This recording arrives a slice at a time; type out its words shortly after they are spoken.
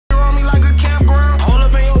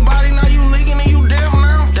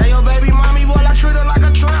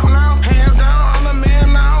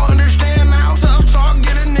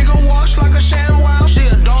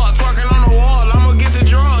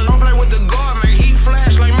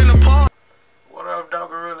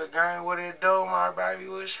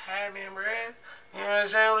what's happening, bruh? You know what I'm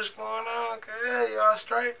saying? What's going on? Hey, y'all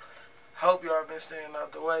straight? Hope y'all been staying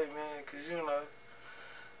out the way, man, because, you know,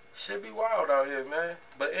 shit be wild out here, man.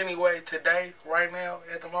 But anyway, today, right now,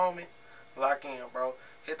 at the moment, lock in, bro.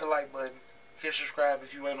 Hit the like button. Hit subscribe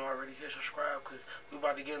if you ain't already. Hit subscribe, because we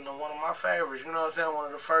about to get into one of my favorites. You know what I'm saying? One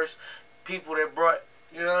of the first people that brought,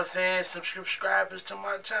 you know what I'm saying, some subscribers to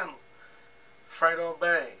my channel. Fredo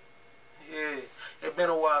Bang. Yeah. It been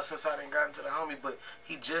a while since I done gotten to the homie, but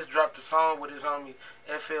he just dropped a song with his homie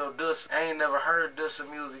FL Dusa. I ain't never heard Dusa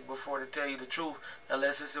music before, to tell you the truth,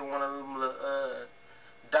 unless it's in one of them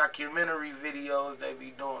documentary videos they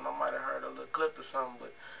be doing. I might have heard a little clip or something,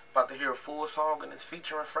 but about to hear a full song, and it's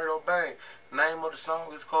featuring Fredo Bang. Name of the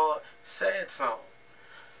song is called Sad Song.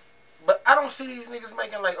 But I don't see these niggas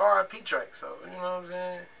making like R.I.P. tracks, so you know what I'm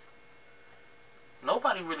saying?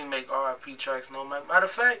 Nobody really make R.I.P. tracks no matter. Matter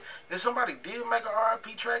of fact, if somebody did make an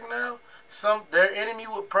R.I.P. track now, their enemy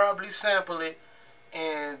would probably sample it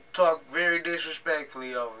and talk very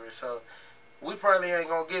disrespectfully over it. So we probably ain't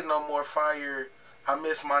gonna get no more fire I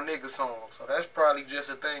Miss My Nigga songs. So that's probably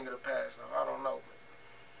just a thing of the past. So I don't know.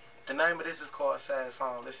 But the name of this is called Sad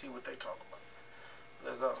Song. Let's see what they talk about.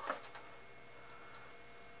 Let's go.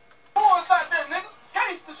 Who inside that nigga?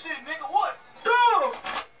 Gangsta shit, nigga. What? Dumb.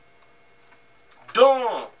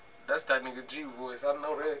 Dumb. That's that nigga G voice. I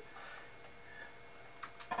know that.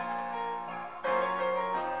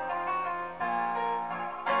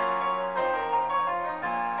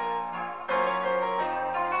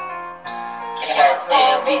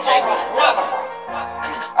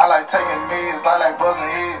 I like taking meds, I like busting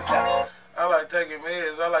heads. I like taking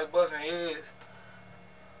meds, I like busting heads.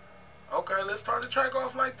 Okay, let's start the track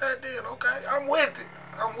off like that then, okay? I'm with it.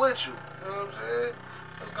 I'm with you. You know what I'm saying?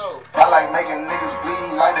 Let's go. I like making niggas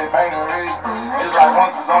bleed like they banging red. Just like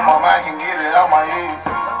once it's on my mind, I can get it out my head.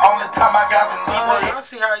 Only time I got some niggas. Y'all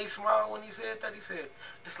see how he smiled when he said that? He said,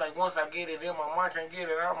 it's like once I get it in my mind, I can get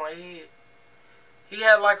it out my head. He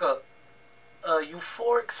had like a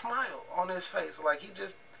euphoric smile on his face. Like he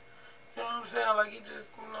just, you know what I'm saying? Like he just,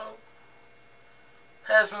 you know,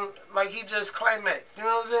 had some, like he just climaxed. You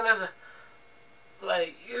know what I'm saying? That's a,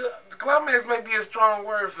 like, you know, climax may be a strong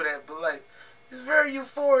word for that, but like, it's very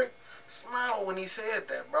euphoric smile when he said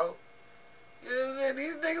that, bro. You know what I'm saying?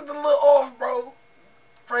 These niggas a little off, bro.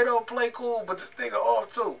 Fredo play cool, but this nigga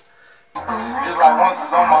off too. Just like once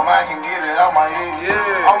it's on my mind, I can get it out my head.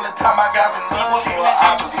 Yeah. Only time I got some niggas for the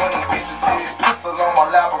options when them bitches dead. Pistol on my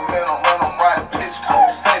lap, I'm in, I'm running right pitch cold.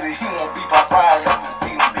 Say that he won't be by fire, I can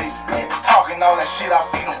see him big big. Talking all that shit, I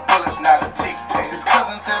feed him bullets, not a tic-tac. His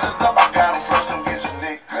cousin set us up, I got him flush, come get your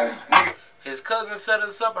lick. Nigga. His cousin set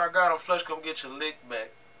us up, I got him flush, come get your lick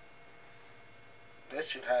back. That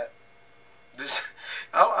shit hot. This,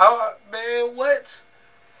 man, what?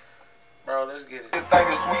 Bro, let's get it. This thing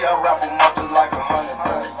is sweet, I wrap him up just like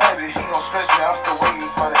 100. Say that he gon' stretch me, I'm still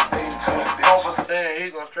waiting for that day to come. Saying he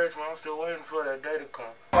gon' stretch me, I'm still waiting for that day to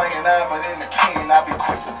come. Playing out, but in the king, I be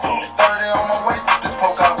quick to boom. 30 on my waist, just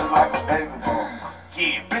poke out just like a baby bump.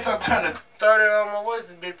 Yeah, bitch, I turn it. 30 on my waist,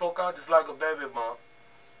 and bitch poke out just like a baby bump.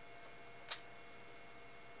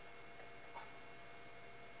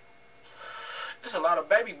 There's a lot of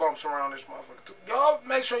baby bumps around this motherfucker too. Y'all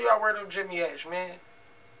make sure y'all wear them Jimmy H, man.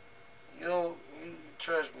 You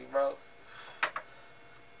trust me, bro.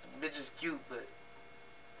 The bitch is cute, but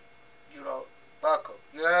you know, fuck her.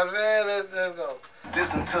 You know what I'm saying? Let's go.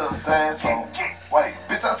 This into a sad song. Wait,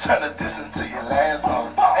 bitch, I turn the this into your last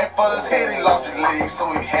song. Ain't for his head, he lost his legs,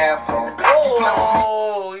 so he half gone.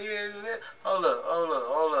 Oh, yeah.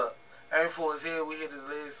 Hold up. Ain't for his head, we hit his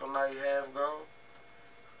legs, so now he half gone.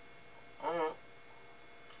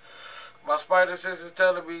 My spider sense is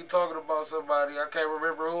telling me he talking about somebody. I can't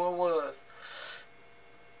remember who it was.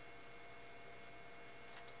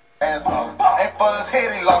 Ain't for his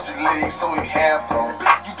head, he lost his legs, so he half gone.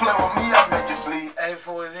 You play with me, I make you bleed. Ain't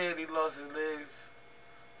for his head, he lost his legs.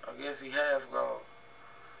 I guess he half gone.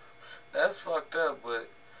 That's fucked up, but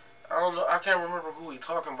I don't know. I can't remember who he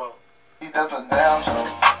talking about. That's a damn show.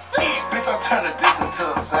 Yeah, bitch, I turn this into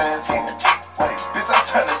a sad song. Wait, bitch, I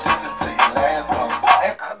turn this into your last song.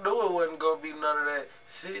 I knew it wasn't gonna be none of that.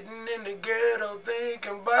 Sitting in the ghetto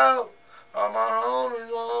thinking about all my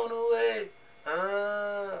homies on the way.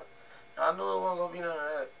 I knew it wasn't gonna be none of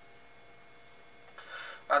that.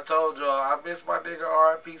 I told y'all, I miss my nigga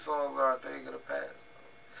R.I.P. songs are a thing of the past.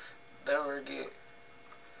 Never again.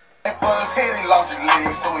 Ain't for his head, he lost his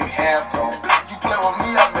legs, so he half gone. You play with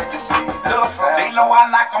me, I make you bleed. They know I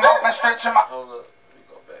knock him off and stretch him out. Hold up, let me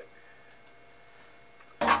go back.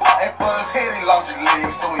 Ain't for his head, he lost his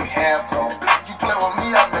legs, so he half gone. You play with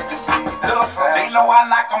me, I make you bleed. They know I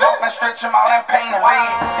knock him off and stretch him out and paint him red.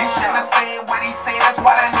 He shouldn't have said what he said, that's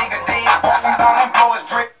why that nigga dead. Walk him down and blow his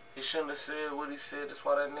drip. He shouldn't have said what he said, that's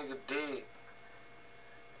why that nigga dead.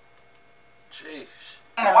 Jeez.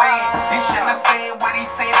 He shouldn't have said what he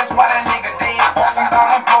said, that's why that nigga dead. Walk him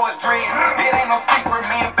down and blow his dreads. It ain't no secret,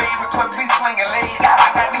 me and baby club be slinging lead. I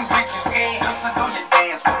got these bitches scared. Just to do your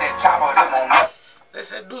dance with that chopper, them on me. They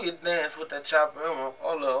said do your dance with that chopper.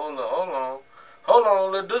 Hold on,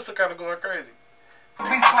 Lil Dusa kinda going crazy.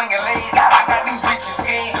 Be slinging lead. I got these bitches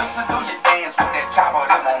scared. Just to do your dance with that chopper,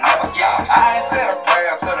 them on never stop. I ain't said a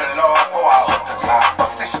prayer to the Lord for I up the clock.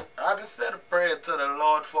 Fuck this shit. I just said a prayer to the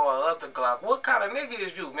Lord for I up the clock. What kind of nigga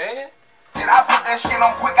is you, man? Did I put that shit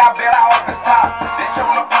on quick? I bet I off his top. That's your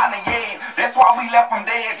little partner, yeah. That's why we left him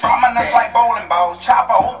dead. Drumming us like bowling balls.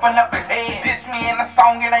 Chopper open up his head. Diss me in the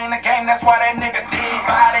song, it ain't a game. That's why that nigga dead.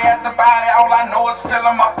 Body after body, all I know is fill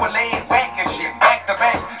him up with lead. Wank and shit, back to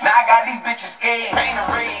back. Now I got these bitches scared. Paint the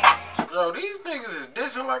red. Bro, these niggas is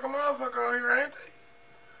dissing like a motherfucker out here, ain't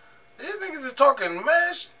they? These niggas is talking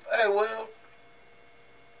mash. Hey, well,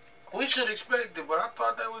 we should expect it, but I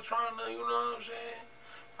thought they was trying to, you know what I'm saying?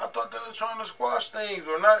 I thought they was trying to squash things,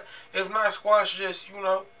 or not, if not squash, just, you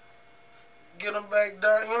know, get them back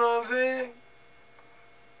down, you know what I'm saying?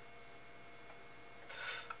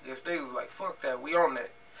 Guess they was like, fuck that, we on that.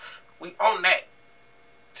 We on that.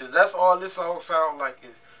 Cause that's all this song sound like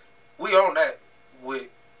is, we on that with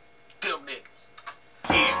them niggas.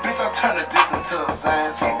 Yeah, bitch, I turn this into a sad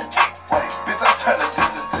song. Wait, bitch, I turn this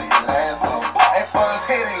into your last song. Ain't for his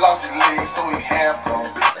head, he lost his legs, so he half gone.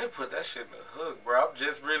 They put that shit in the hook, bro. I'm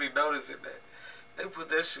just really noticing that. They put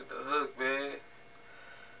that shit in the hook, man.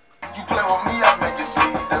 You play with me, I make it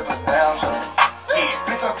bleed, that's a down show. Yeah,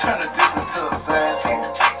 bitch, I turn this into a sad song.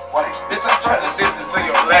 Wait, bitch, I turn this into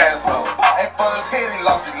your last song. Ain't for his head, he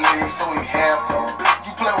lost his legs, so he half gone.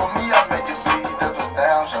 You play with me, I make it bleed, that's a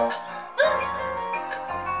down show.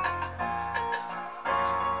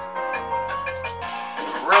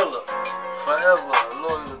 Gorilla, forever,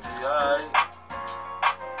 loyalty, alright.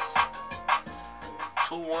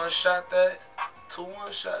 2-1 shot that.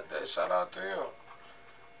 2-1 shot that. Shout out to him.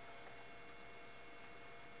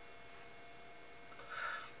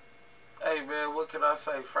 Hey man, what can I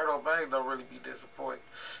say? Fredo Bang don't really be disappointed.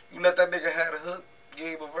 You let that nigga have a hook,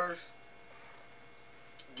 give him a verse,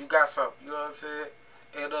 you got something, you know what I'm saying?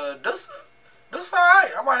 And Dusa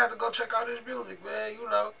alright. I might have to go check out his music, man. You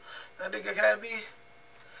know, that nigga had me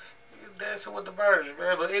dancing with the birds,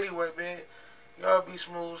 man. But anyway, man, y'all be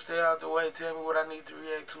smooth, stay out the way, tell me what I need to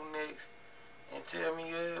react to next, and tell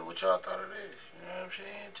me what y'all thought of this. You know what I'm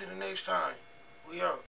saying? Till the next time, we out.